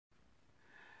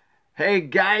Hey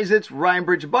guys, it's Ryan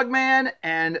Bridge BugMan,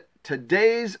 and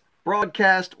today's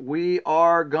broadcast we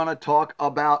are gonna talk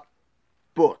about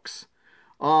books.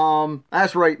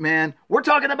 That's right, man. We're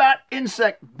talking about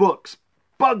insect books,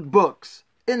 bug books,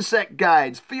 insect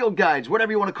guides, field guides,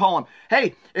 whatever you want to call them.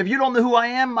 Hey, if you don't know who I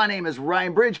am, my name is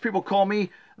Ryan Bridge. People call me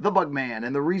the Bugman,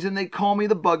 and the reason they call me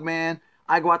the Bugman,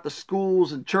 I go out to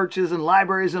schools and churches and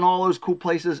libraries and all those cool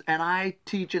places, and I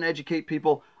teach and educate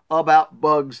people about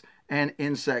bugs and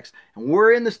insects. And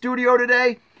we're in the studio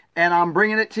today, and I'm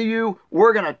bringing it to you.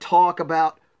 We're going to talk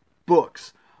about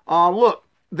books. Look,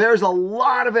 there's a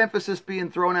lot of emphasis being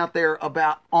thrown out there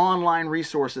about online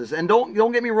resources. And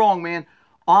don't get me wrong, man.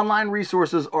 Online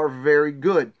resources are very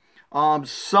good.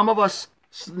 Some of us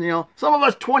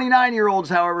 29-year-olds,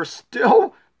 however,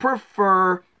 still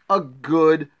prefer a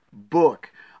good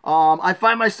book. I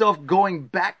find myself going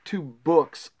back to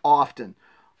books often.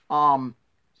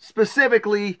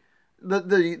 Specifically,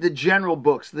 the general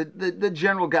books, the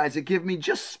general guides that give me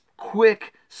just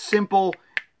quick, simple,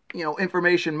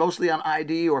 information, mostly on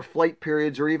ID or flight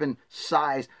periods or even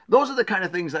size. Those are the kind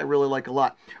of things I really like a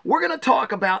lot. We're going to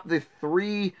talk about the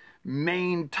three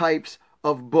main types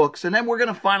of books, and then we're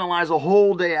going to finalize a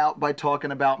whole day out by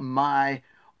talking about my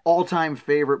all-time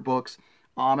favorite books.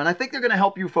 And I think they're going to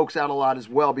help you folks out a lot as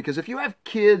well, because if you have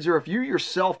kids, or if you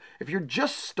yourself, if you're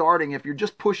just starting, if you're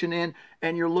just pushing in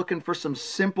and you're looking for some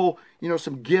simple,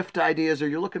 some gift ideas, or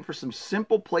you're looking for some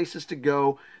simple places to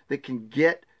go that can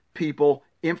get people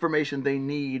information they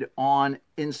need on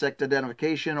insect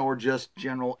identification or just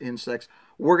general insects,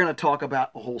 we're going to talk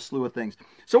about a whole slew of things.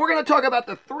 So we're going to talk about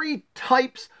the three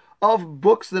types of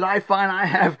books that I find I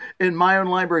have in my own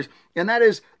libraries, and that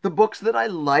is the books that I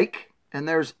like. And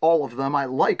there's all of them. I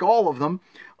like all of them.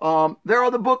 There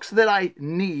are the books that I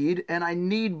need, and I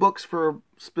need books for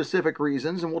specific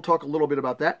reasons, and we'll talk a little bit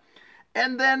about that.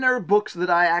 And then there are books that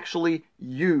I actually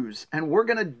use, and we're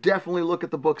going to definitely look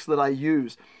at the books that I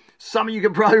use. Some of you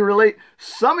can probably relate.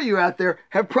 Some of you out there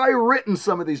have probably written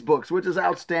some of these books, which is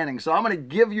outstanding. So I'm going to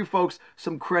give you folks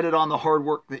some credit on the hard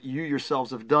work that you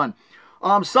yourselves have done.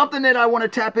 Something that I want to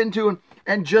tap into,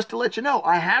 and just to let you know,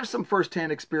 I have some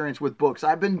firsthand experience with books.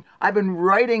 I've been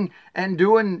writing and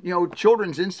doing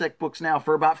children's insect books now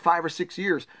for about 5 or 6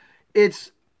 years.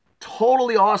 It's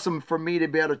totally awesome for me to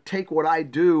be able to take what I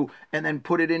do and then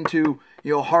put it into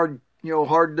hard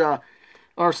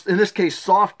or in this case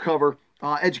soft cover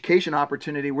education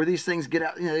opportunity, where these things get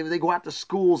out, they go out to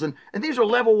schools, and these are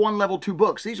level 1, level 2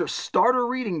 books. These are starter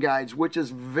reading guides, which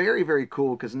is very, very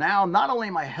cool, because now not only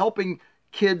am I helping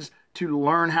kids to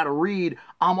learn how to read,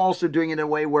 I'm also doing it in a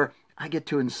way where I get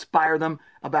to inspire them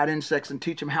about insects and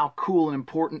teach them how cool and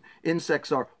important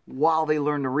insects are while they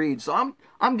learn to read. So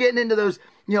I'm getting into those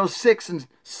 6 and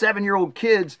 7-year-old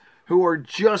kids who are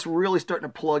just really starting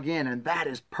to plug in, and that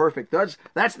is perfect.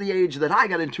 That's the age that I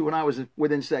got into when I was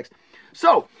with insects.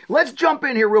 So let's jump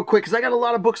in here real quick, because I got a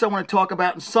lot of books I want to talk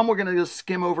about, and some we're going to just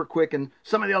skim over quick, and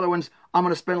some of the other ones I'm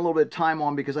going to spend a little bit of time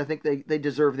on because I think they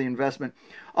deserve the investment.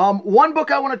 One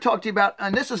book I want to talk to you about,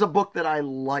 and this is a book that I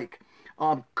like.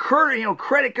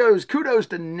 Credit goes, kudos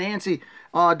to Nancy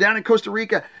down in Costa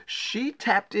Rica. She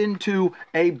tapped into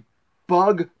a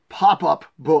bug pop-up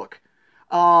book.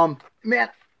 Man,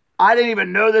 I didn't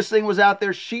even know this thing was out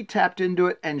there. She tapped into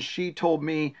it, and she told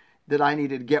me that I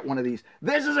needed to get one of these.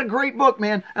 This is a great book,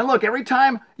 man. And look, every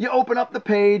time you open up the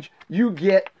page, you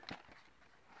get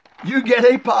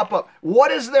a pop-up.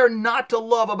 What is there not to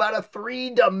love about a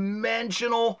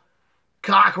 3-dimensional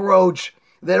cockroach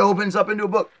that opens up into a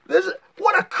book?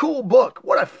 What a cool book.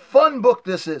 What a fun book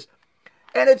this is.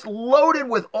 And it's loaded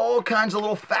with all kinds of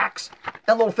little facts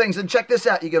and little things. And check this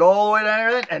out. You get all the way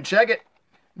down there and check it.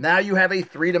 Now you have a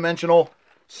 3-dimensional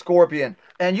scorpion.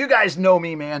 And you guys know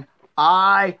me, man.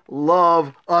 I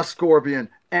love a scorpion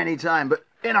anytime. But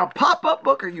in a pop-up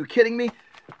book, are you kidding me?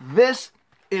 This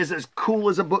is as cool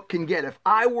as a book can get. If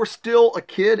I were still a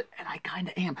kid, and I kind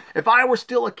of am, if I were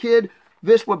still a kid,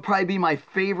 this would probably be my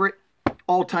favorite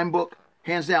all-time book,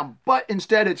 hands down. But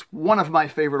instead, it's one of my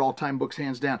favorite all-time books,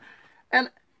 hands down. And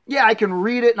yeah, I can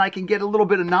read it and I can get a little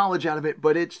bit of knowledge out of it,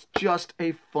 but it's just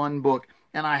a fun book.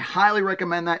 And I highly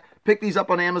recommend that. Pick these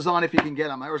up on Amazon if you can get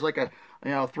them. There was like a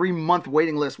 3-month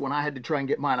waiting list when I had to try and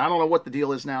get mine. I don't know what the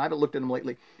deal is now. I haven't looked at them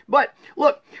lately. But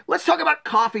look, let's talk about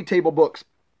coffee table books.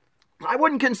 I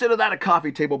wouldn't consider that a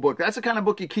coffee table book. That's the kind of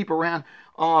book you keep around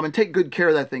and take good care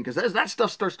of that thing, because that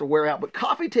stuff starts to wear out. But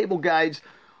coffee table guides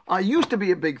used to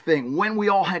be a big thing when we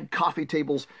all had coffee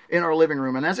tables in our living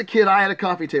room. And as a kid, I had a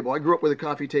coffee table. I grew up with a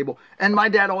coffee table. And my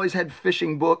dad always had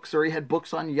fishing books, or he had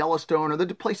books on Yellowstone, or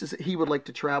the places that he would like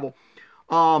to travel.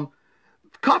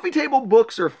 Coffee table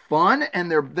books are fun,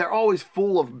 and they're always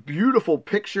full of beautiful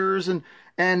pictures, and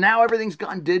now everything's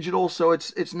gone digital, so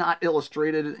it's not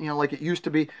illustrated, like it used to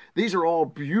be. These are all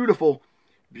beautiful,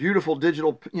 beautiful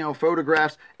digital,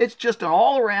 photographs. It's just an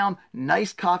all-around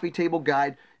nice coffee table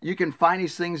guide. You can find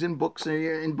these things in books,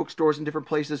 in bookstores, in different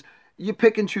places. You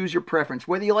pick and choose your preference,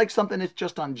 whether you like something that's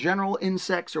just on general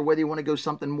insects or whether you want to go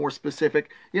something more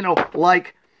specific,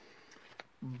 like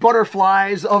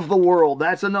butterflies of the world.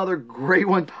 That's another great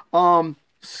one.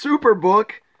 Super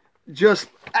book, just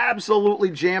absolutely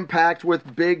jam-packed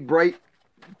with big, bright,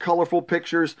 colorful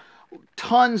pictures.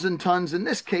 Tons and tons, in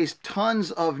this case,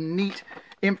 tons of neat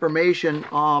information.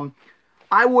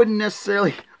 I wouldn't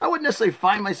necessarily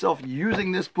find myself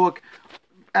using this book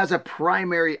as a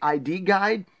primary ID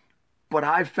guide, but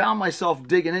I've found myself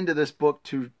digging into this book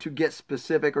to get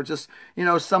specific, or just,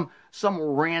 some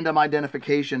random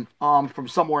identification from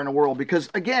somewhere in the world. Because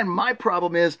again, my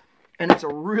problem is, and it's a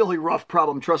really rough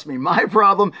problem, trust me, my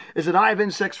problem is that I have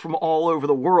insects from all over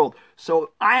the world.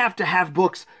 So I have to have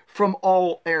books from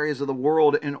all areas of the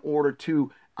world in order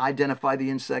to identify the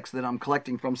insects that I'm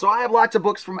collecting from. So I have lots of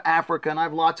books from Africa, and I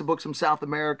have lots of books from South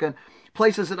America,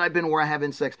 places that I've been where I have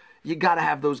insects. You got to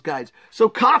have those guides. So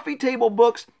coffee table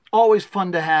books, always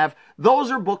fun to have. Those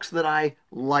are books that I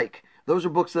like. Those are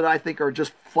books that I think are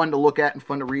just fun to look at and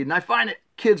fun to read. And I find that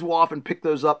kids will often pick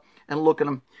those up and look at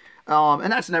them.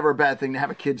 And that's never a bad thing to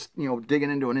have a kid's,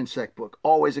 digging into an insect book.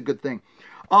 Always a good thing.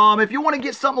 If you want to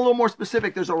get something a little more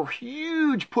specific, there's a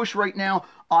huge push right now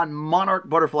on monarch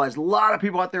butterflies. A lot of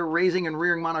people out there raising and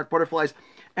rearing monarch butterflies.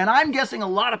 And I'm guessing a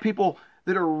lot of people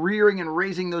that are rearing and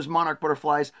raising those monarch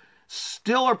butterflies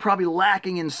still are probably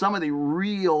lacking in some of the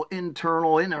real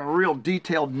internal, real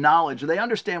detailed knowledge. They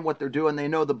understand what they're doing. They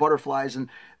know the butterflies, and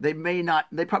they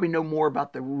probably know more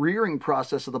about the rearing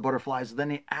process of the butterflies than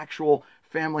the actual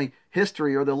family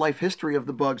history or the life history of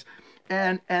the bugs.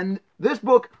 And this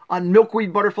book on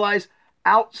milkweed butterflies,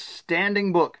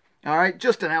 outstanding book. All right,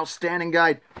 just an outstanding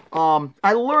guide.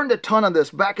 I learned a ton of this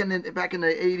back in the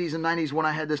 80s and 90s when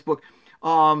I had this book,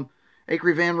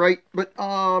 Acre Van Wright. But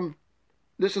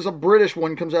this is a British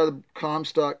one, comes out of the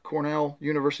Comstock Cornell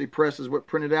University Press is what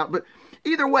printed out. But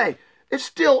either way, it's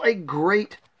still a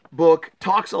great book.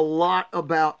 Talks a lot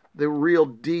about the real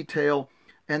detail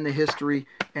and the history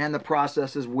and the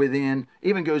processes within.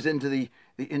 Even goes into the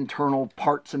internal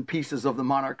parts and pieces of the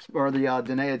monarchs or the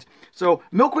Danaids. So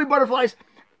milkweed butterflies,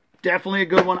 definitely a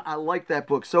good one. I like that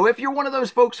book. So if you're one of those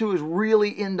folks who is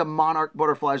really into monarch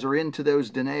butterflies or into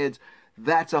those Danaids,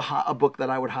 that's a book that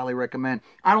I would highly recommend.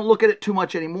 I don't look at it too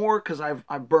much anymore because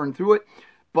I've burned through it,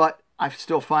 but I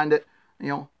still find it,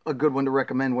 a good one to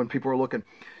recommend when people are looking.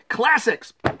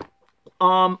 Classics.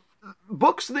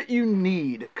 Books that you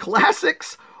need.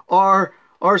 Classics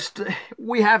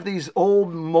we have these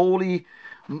old moldy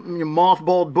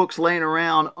mothballed books laying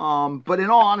around, but in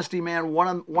all honesty, man,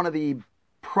 one of the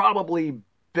probably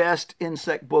best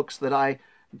insect books that I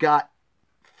got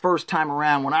first time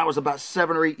around when I was about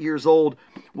 7 or 8 years old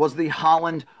was the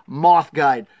Holland Moth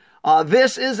Guide.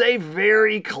 This is a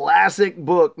very classic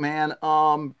book, man.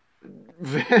 And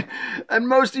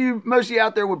most of you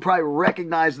out there would probably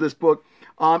recognize this book.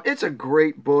 It's a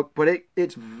great book, but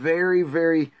it's very,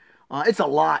 very, it's a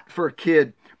lot for a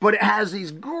kid. But it has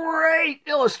these great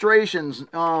illustrations,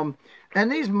 and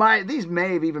these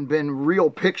may have even been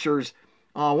real pictures.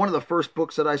 One of the first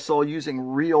books that I saw using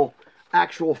real,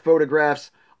 actual photographs.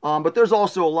 But there's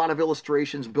also a lot of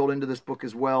illustrations built into this book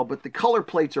as well. But the color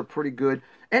plates are pretty good,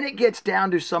 and it gets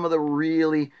down to some of the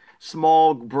really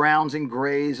small browns and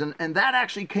grays, and that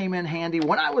actually came in handy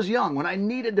when I was young, when I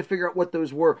needed to figure out what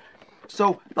those were.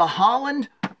 So the Holland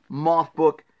Moth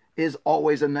book is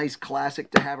always a nice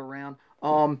classic to have around.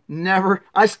 I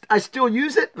still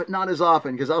use it, but not as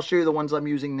often, because I'll show you the ones I'm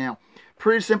using now.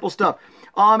 Pretty simple stuff.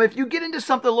 If you get into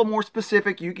something a little more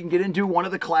specific, you can get into one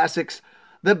of the classics,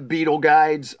 the beetle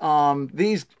guides.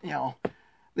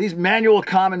 These manual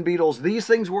common beetles, these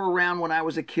things were around when I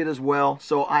was a kid as well,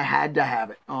 so I had to have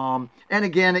it. And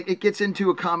again, it gets into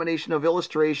a combination of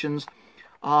illustrations,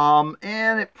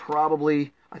 and it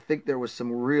probably, I think there was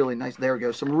some really nice, there we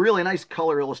go, some really nice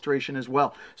color illustration as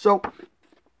well. So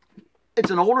it's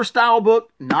an older style book,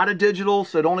 not a digital,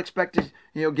 so don't expect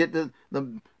to get the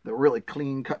really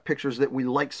clean cut pictures that we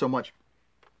like so much.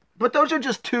 But those are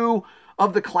just two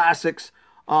of the classics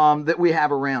that we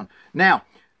have around. Now,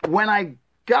 when I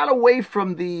got away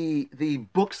from the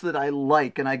books that I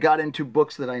like and I got into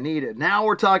books that I needed, now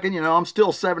we're talking, I'm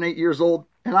still 7, 8 years old,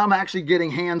 and I'm actually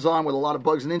getting hands-on with a lot of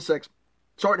bugs and insects,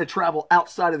 starting to travel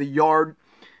outside of the yard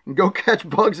and go catch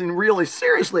bugs. And really,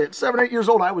 seriously, at 7, 8 years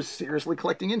old, I was seriously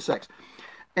collecting insects.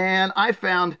 And I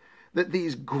found that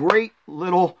these great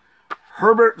little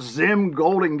Herbert Zim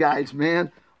Golden Guides,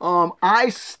 man. I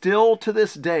still, to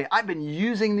this day, I've been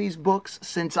using these books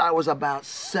since I was about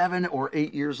 7 or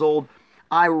 8 years old.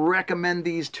 I recommend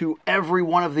these to every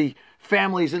one of the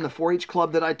families in the 4-H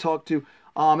club that I talk to.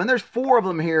 And there's 4 of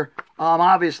them here.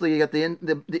 Obviously, you got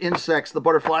the insects, the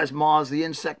butterflies, moths, the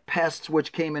insect pests,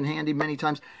 which came in handy many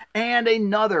times, and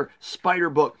another spider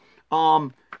book.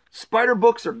 Spider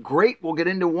books are great. We'll get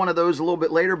into one of those a little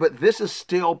bit later, but this is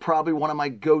still probably one of my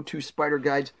go-to spider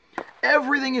guides.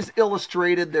 Everything is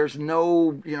illustrated. There's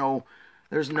no,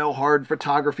 there's no hard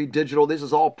photography, digital. This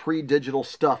is all pre-digital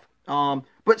stuff.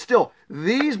 But still,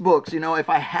 these books, if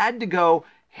I had to go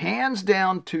hands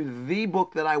down to the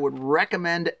book that I would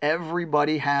recommend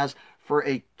everybody has for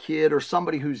a kid or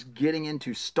somebody who's getting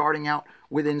into starting out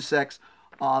with insects,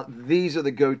 these are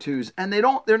the go-tos, and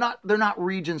they're not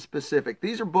region specific.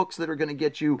 These are books that are going to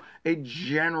get you a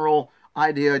general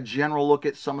idea, a general look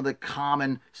at some of the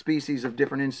common species of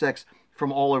different insects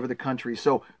from all over the country.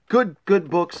 So good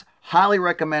books, highly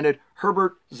recommended.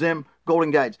 Herbert Zim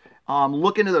Golden Guides.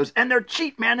 Look into those, and they're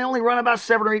cheap, man. They only run about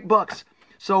 $7 or $8.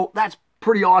 So that's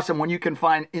pretty awesome when you can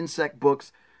find insect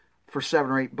books for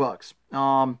 $7 or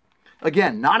 $8.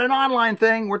 Again, not an online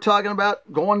thing. We're talking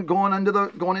about going into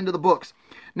the books.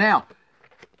 Now,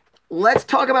 let's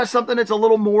talk about something that's a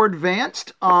little more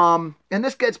advanced. And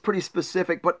this gets pretty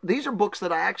specific, but these are books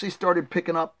that I actually started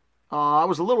picking up. I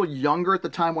was a little younger at the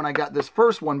time when I got this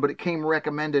first one, but it came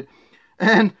recommended.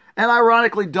 And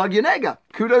ironically, Doug Yanega.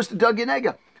 Kudos to Doug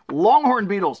Yanega. Longhorn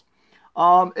beetles.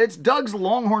 It's Doug's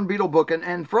Longhorn beetle book,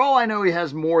 and for all I know, he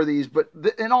has more of these. But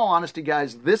in all honesty,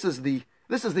 guys, this is the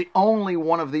only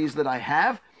one of these that I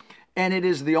have, and it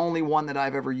is the only one that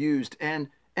I've ever used. And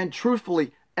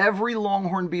truthfully, every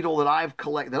longhorn beetle that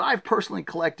I've personally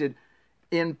collected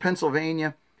in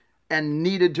Pennsylvania and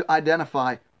needed to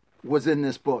identify was in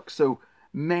this book. So,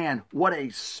 man, what a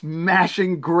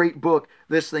smashing great book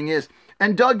this thing is.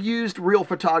 And Doug used real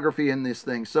photography in this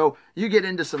thing. So you get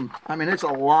into it's a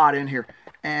lot in here.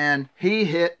 And he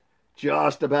hit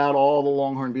just about all the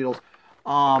longhorn beetles.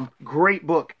 Great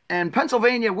book. And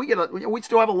Pennsylvania, we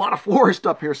still have a lot of forest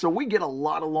up here. So we get a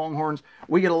lot of longhorns.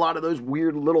 We get a lot of those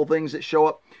weird little things that show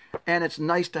up. And it's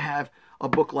nice to have a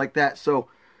book like that. So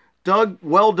Doug,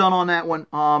 well done on that one.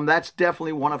 That's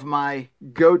definitely one of my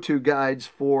go-to guides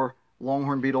for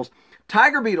longhorn beetles.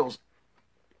 Tiger beetles.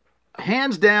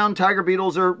 Hands down, tiger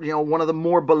beetles are, one of the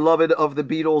more beloved of the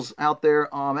beetles out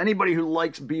there. Anybody who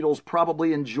likes beetles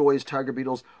probably enjoys tiger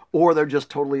beetles, or they're just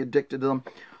totally addicted to them.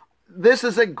 This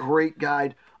is a great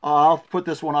guide. I'll put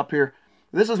this one up here.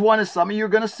 This is one that some of you are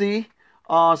going to see.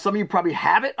 Some of you probably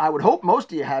have it. I would hope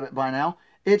most of you have it by now.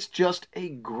 It's just a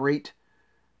great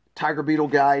tiger beetle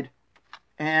guide.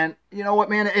 And you know what,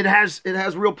 man? It has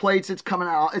real plates. It's coming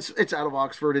out. It's out of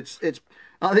Oxford. It's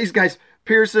these guys,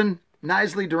 Pearson,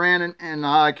 Knisley, Duran, and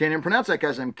I can't even pronounce that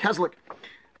guy's name, Keslick.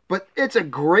 But it's a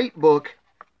great book.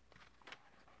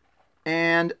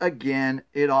 And again,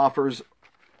 it offers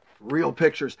real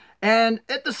pictures. And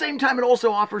at the same time, it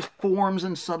also offers forms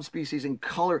and subspecies and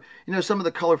color. Some of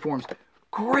the color forms.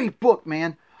 Great book,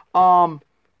 man. And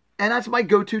that's my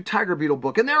go-to tiger beetle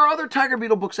book. And there are other tiger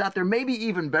beetle books out there, maybe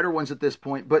even better ones at this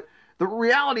point. But the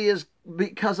reality is,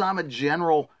 because I'm a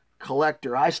general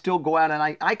collector, I still go out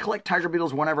and I collect tiger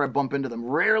beetles whenever I bump into them.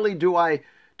 Rarely do I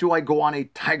go on a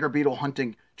tiger beetle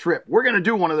hunting trip. We're going to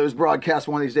do one of those broadcasts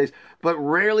one of these days, but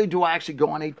rarely do I actually go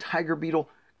on a tiger beetle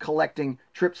collecting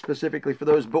trip specifically for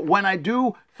those. But when I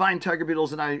do find tiger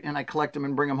beetles and I collect them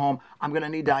and bring them home, I'm going to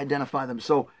need to identify them.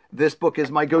 So this book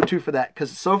is my go-to for that,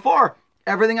 because so far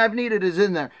everything I've needed is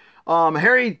in there.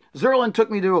 Harry Zerlin took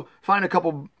me to find a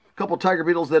couple tiger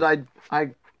beetles that I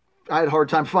had a hard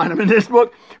time finding them in this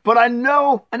book, but I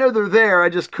know they're there. I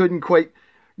just couldn't quite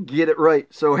get it right.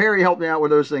 So Harry helped me out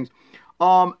with those things.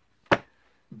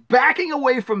 Backing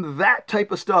away from that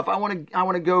type of stuff, I want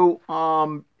to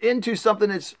go into something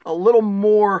that's a little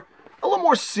more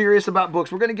serious about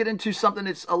books. We're going to get into something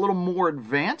that's a little more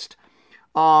advanced.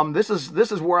 This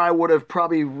is where I would have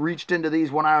probably reached into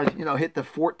these when I was, hit the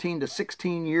 14 to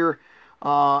 16 year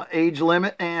age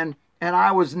limit, and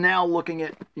I was now looking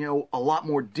at, a lot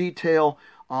more detail.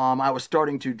 I was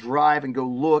starting to drive and go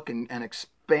look and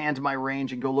expand my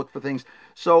range and go look for things.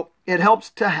 So it helps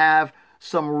to have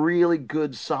some really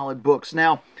good, solid books.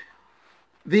 Now,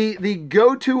 the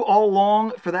go-to all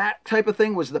along for that type of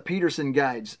thing was the Peterson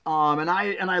guides. And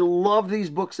I love these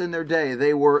books in their day.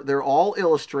 They're all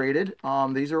illustrated.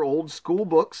 These are old school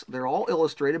books. They're all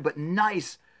illustrated, but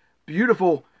nice,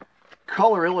 beautiful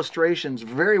color illustrations,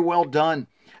 very well done.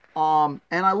 And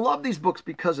I love these books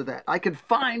because of that. I could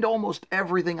find almost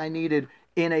everything I needed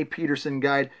in a Peterson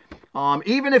guide.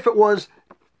 Even if it was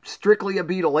strictly a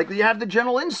beetle. Like you have the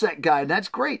general insect guide. That's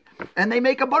great. And they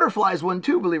make a butterflies one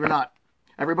too, believe it or not.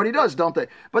 Everybody does, don't they?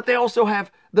 But they also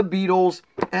have the beetles,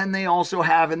 and they also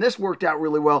have, and this worked out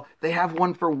really well, they have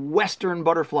one for Western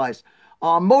butterflies.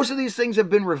 Most of these things have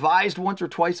been revised once or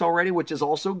twice already, which is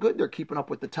also good. They're keeping up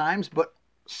with the times, but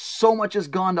so much has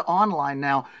gone to online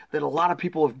now that a lot of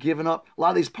people have given up. A lot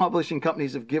of these publishing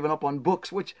companies have given up on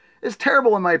books, which is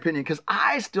terrible in my opinion, because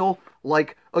I still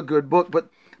like a good book. But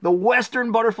the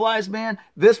Western butterflies, man,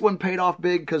 this one paid off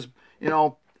big because, you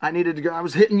know, I needed to go. I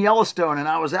was hitting Yellowstone, and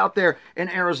I was out there in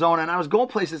Arizona, and I was going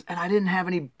places, and I didn't have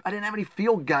any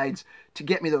field guides to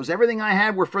get me those. Everything I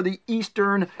had were for the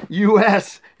Eastern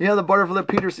U.S. You know, the Butterfly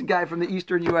Peterson guide from the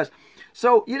Eastern U.S.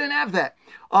 So you didn't have that.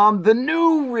 The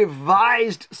new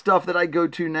revised stuff that I go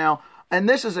to now, and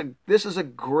this is a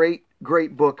great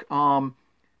book.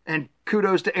 And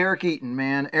kudos to Eric Eaton,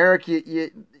 man. Eric,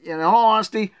 in all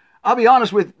honesty, I'll be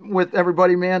honest with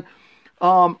everybody, man.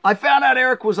 I found out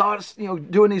Eric was,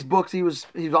 doing these books. He was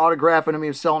autographing them. He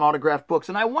was selling autographed books,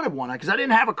 and I wanted one because I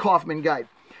didn't have a Kaufman guide,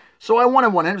 so I wanted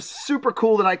one. And it was super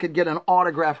cool that I could get an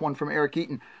autographed one from Eric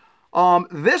Eaton.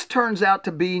 This turns out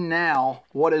to be now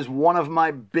what is one of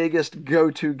my biggest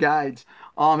go-to guides,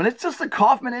 and it's just the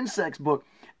Kaufman Insects book.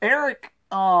 Eric,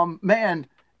 man,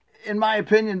 in my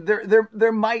opinion,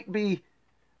 there might be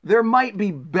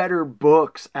better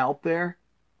books out there.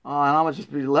 And I'm going to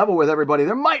just be level with everybody.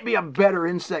 There might be a better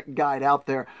insect guide out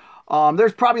there.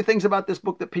 There's probably things about this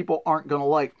book that people aren't going to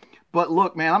like. But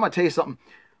look, man, I'm going to tell you something.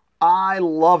 I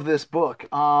love this book.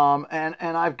 And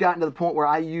I've gotten to the point where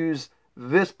I use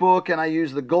this book, and I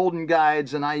use the Golden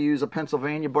Guides, and I use a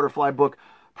Pennsylvania butterfly book.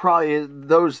 Probably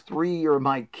those three are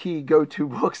my key go-to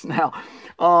books now.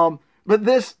 But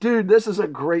this is a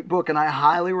great book, and I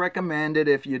highly recommend it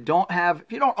if you don't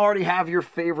already have your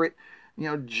favorite,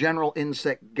 general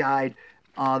insect guide.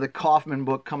 The Kaufman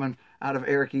book coming out of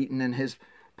Eric Eaton and his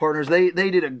partners, they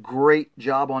did a great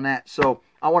job on that. So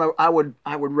I would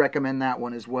recommend that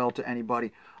one as well to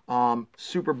anybody.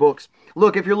 Super books.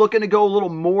 Look, if you're looking to go a little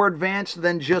more advanced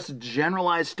than just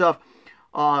generalized stuff,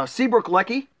 Seabrook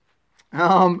Leckie,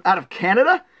 out of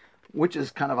Canada, which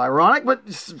is kind of ironic, but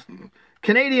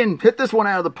Canadian hit this one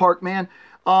out of the park, man.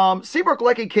 Seabrook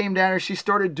Leckie came down here. She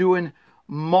started doing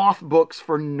moth books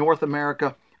for North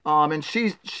America. And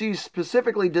she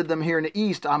specifically did them here in the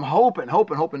East. I'm hoping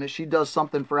that she does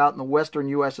something for out in the Western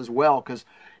U.S. as well, because,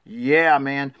 yeah,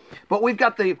 man. But we've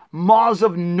got the moths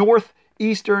of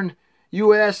Northeastern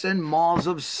U.S. and moths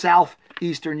of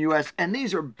Southeastern U.S. And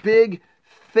these are big,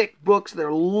 thick books.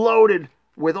 They're loaded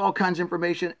with all kinds of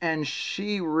information. And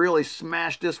she really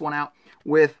smashed this one out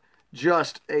with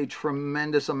just a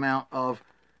tremendous amount of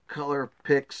color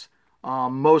picks.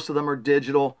 Most of them are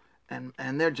digital.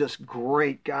 And they're just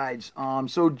great guides.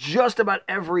 So just about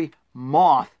every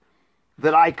moth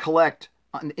that I collect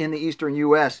in the Eastern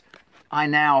U.S., I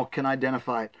now can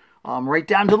identify it. Right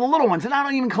down to the little ones. And I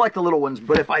don't even collect the little ones.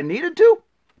 But if I needed to,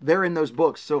 they're in those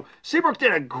books. So Seabrook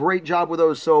did a great job with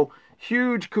those. So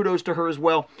huge kudos to her as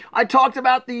well. I talked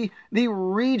about the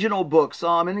regional books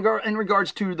in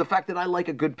regards to the fact that I like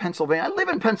a good Pennsylvania. I live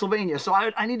in Pennsylvania, so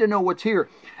I need to know what's here.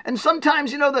 And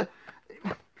sometimes,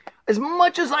 as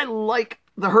much as I like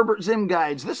the Herbert Zim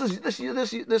guides, this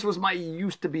was my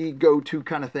used to be go-to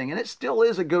kind of thing, and it still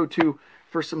is a go-to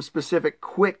for some specific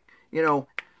quick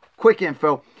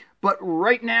info. But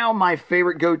right now, my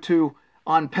favorite go-to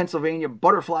on Pennsylvania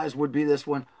butterflies would be this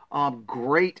one.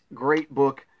 Great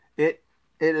book.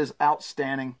 It is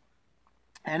outstanding,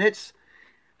 and it's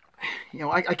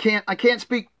I can't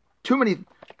speak too many.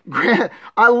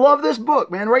 I love this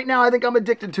book, man. Right now, I think I'm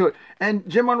addicted to it. And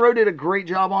Jim Monroe did a great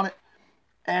job on it.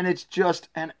 And it's just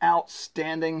an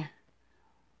outstanding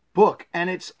book. And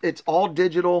it's all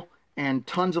digital and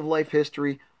tons of life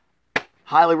history.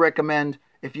 Highly recommend.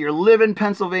 If you live in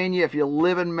Pennsylvania, if you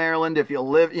live in Maryland, if you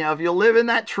live in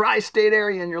that tri-state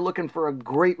area and you're looking for a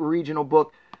great regional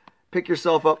book, pick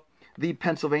yourself up the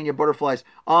Pennsylvania Butterflies.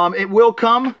 It will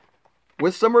come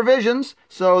with some revisions,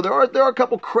 so there are a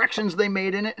couple corrections they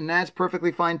made in it, and that's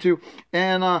perfectly fine too.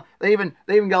 And they even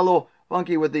got a little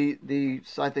funky with the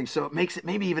side thing, so it makes it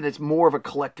maybe even it's more of a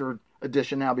collector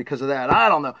edition now because of that. I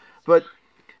don't know, but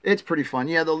it's pretty fun.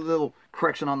 Yeah, the little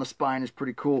correction on the spine is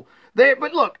pretty cool.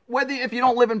 But look, if you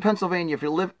don't live in Pennsylvania, if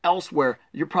you live elsewhere,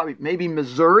 you're probably maybe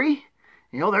Missouri.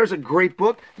 There's a great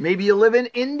book. Maybe you live in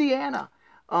Indiana.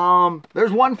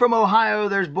 There's one from Ohio.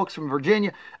 There's books from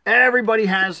Virginia. Everybody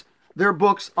has their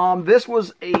books. This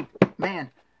was a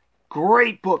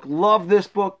great book. Love this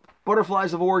book.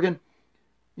 Butterflies of Oregon.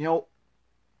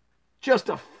 Just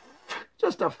a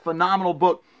phenomenal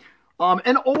book.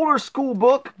 An older school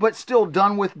book, but still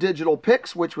done with digital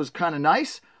pics, which was kind of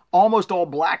nice. Almost all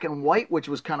black and white, which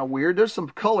was kind of weird. There's some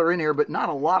color in here, but not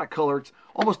a lot of color. It's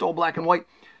almost all black and white.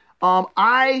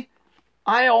 I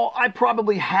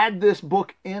probably had this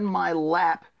book in my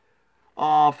lap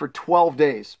for 12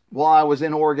 days while I was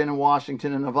in Oregon and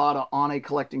Washington and Nevada on a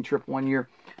collecting trip one year.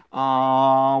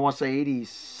 I want to say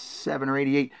 87 or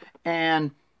 88.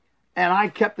 And I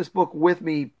kept this book with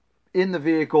me in the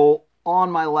vehicle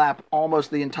on my lap almost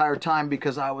the entire time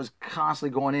because I was constantly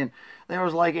going in. There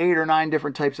was like 8 or 9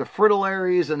 different types of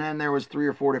fritillaries, and then there was 3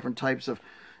 or 4 different types of,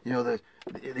 the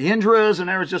Indras, and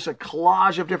there was just a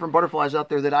collage of different butterflies out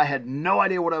there that I had no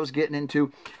idea what I was getting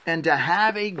into. And to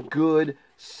have a good,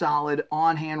 solid,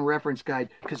 on-hand reference guide,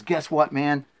 because guess what,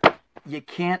 man? You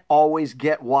can't always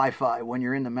get Wi-Fi when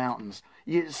you're in the mountains.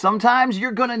 Sometimes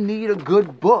you're going to need a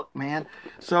good book, man.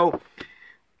 So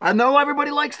I know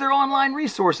everybody likes their online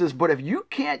resources, but if you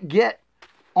can't get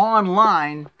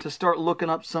online to start looking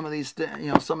up some of these,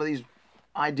 some of these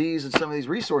IDs and some of these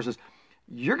resources,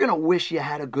 you're going to wish you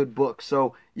had a good book.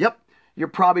 So, yep, you're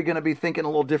probably going to be thinking a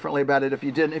little differently about it if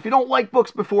you didn't. If you don't like books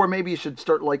before, maybe you should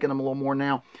start liking them a little more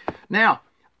now. Now,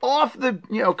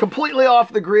 completely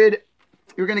off the grid,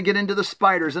 you're going to get into the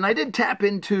spiders. And I did tap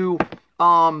into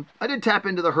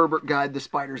the Herbert guide, the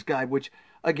spiders guide, which,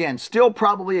 again, still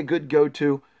probably a good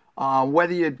go-to.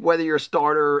 Whether you're a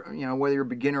starter, whether you're a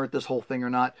beginner at this whole thing or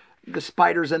not, the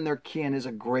spiders and their kin is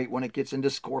a great when it gets into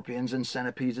scorpions and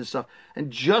centipedes and stuff. And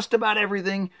just about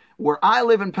everything where I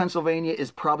live in Pennsylvania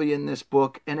is probably in this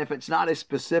book. And if it's not as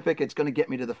specific, it's going to get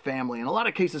me to the family. In a lot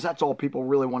of cases, that's all people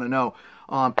really want to know.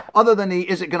 Other than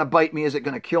is it going to bite me? Is it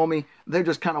going to kill me? They're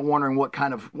just kind of wondering what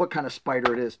kind of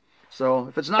spider it is. So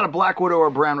if it's not a black widow or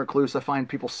a brown recluse, I find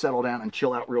people settle down and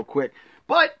chill out real quick.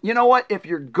 But you know what? If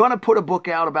you're going to put a book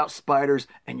out about spiders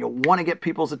and you want to get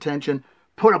people's attention,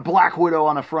 put a black widow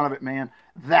on the front of it, man.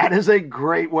 That is a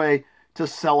great way to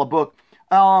sell a book.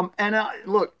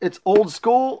 Look, it's old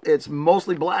school. It's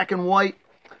mostly black and white.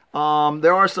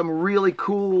 There are some really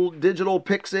cool digital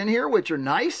pics in here, which are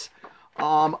nice.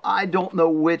 I don't know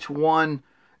which one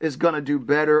is going to do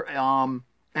better.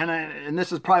 And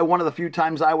this is probably one of the few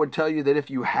times I would tell you that if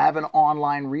you have an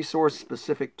online resource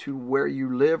specific to where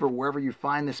you live or wherever you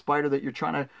find the spider that you're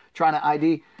trying to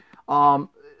ID,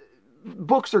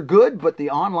 books are good, but the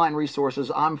online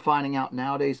resources I'm finding out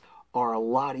nowadays are a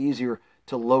lot easier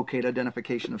to locate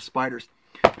identification of spiders.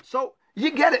 So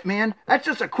you get it, man. That's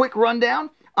just a quick rundown.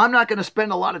 I'm not going to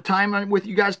spend a lot of time with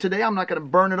you guys today. I'm not going to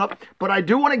burn it up, but I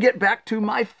do want to get back to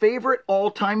my favorite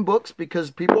all-time books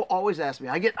because people always ask me.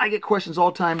 I get questions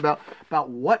all the time about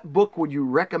what book would you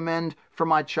recommend for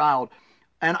my child.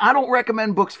 And I don't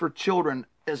recommend books for children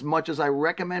as much as I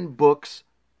recommend books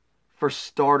for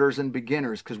starters and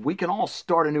beginners, because we can all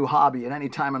start a new hobby at any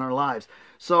time in our lives.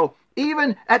 So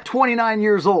even at 29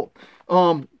 years old,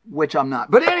 which I'm not.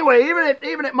 But anyway,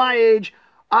 even at my age,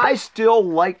 I still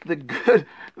like the good.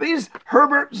 These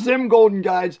Herbert Zim Golden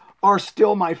Guides are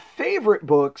still my favorite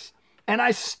books, and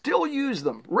I still use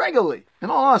them regularly. In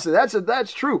all honesty,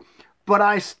 that's true. But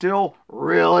I still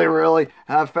really, really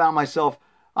have found myself,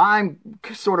 I'm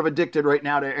sort of addicted right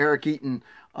now to Eric Eaton,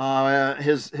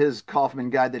 his Kaufman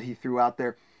guide that he threw out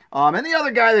there. And the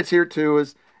other guy that's here too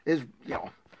is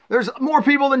there's more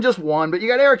people than just one, but you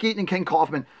got Eric Eaton and Ken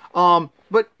Kaufman.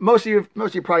 But most of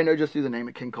you probably know just through the name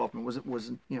of Ken Kaufman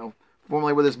was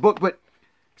formerly with his book, but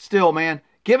still, man,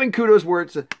 giving kudos where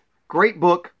it's a great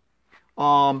book.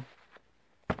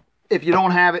 If you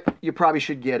don't have it, you probably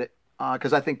should get it,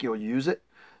 because I think you'll use it.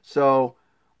 So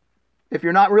if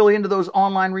you're not really into those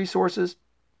online resources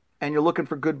and you're looking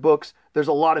for good books, there's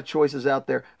a lot of choices out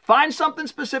there. Find something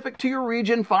specific to your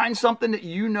region. Find something that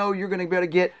you know you're going to be able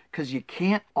to get, because you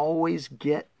can't always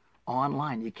get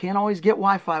online. You can't always get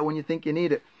Wi-Fi when you think you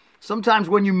need it. Sometimes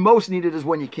when you most need it is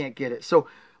when you can't get it. So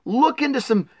look into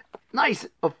some nice,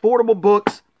 affordable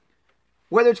books,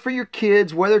 whether it's for your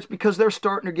kids, whether it's because they're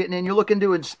starting or getting in. You're looking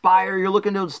to inspire, you're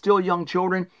looking to instill young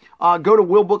children. Go to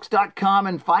willbooks.com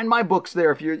and find my books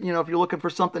there if you're looking for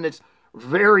something that's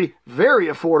very, very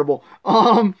affordable.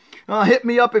 Hit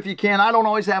me up if you can. I don't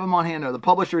always have them on hand there. The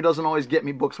publisher doesn't always get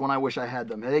me books when I wish I had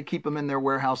them. They keep them in their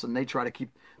warehouse and they try to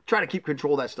keep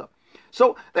control of that stuff.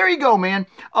 So there you go, man.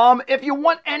 If you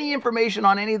want any information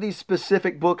on any of these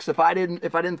specific books, if I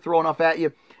didn't throw enough at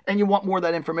you and you want more of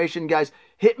that information, guys,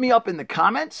 hit me up in the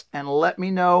comments and let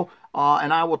me know,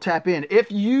 and I will tap in.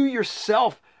 If you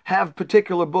yourself have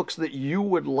particular books that you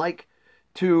would like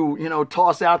to,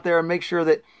 toss out there and make sure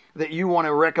that you want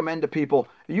to recommend to people,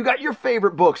 you got your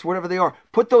favorite books, whatever they are,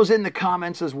 put those in the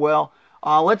comments as well.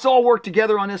 Let's all work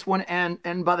together on this one,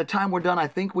 and by the time we're done, I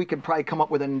think we could probably come up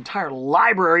with an entire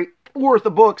library worth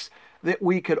of books that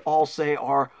we could all say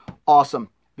are awesome.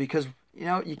 Because, you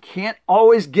know, you can't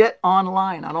always get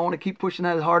online. I don't want to keep pushing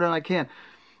that as hard as I can.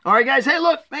 All right, guys. Hey,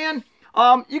 look, man.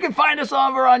 You can find us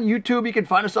over on YouTube. You can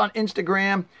find us on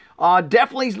Instagram.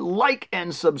 Definitely like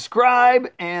and subscribe.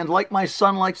 And like my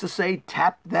son likes to say,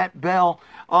 tap that bell.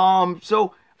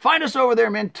 So find us over there,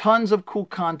 man. Tons of cool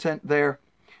content there.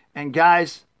 And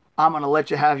guys, I'm going to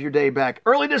let you have your day back.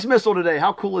 Early dismissal today.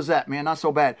 How cool is that, man? Not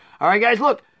so bad. All right, guys,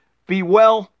 look. Be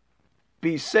well.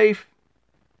 Be safe.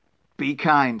 Be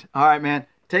kind. All right, man.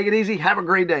 Take it easy. Have a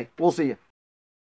great day. We'll see you.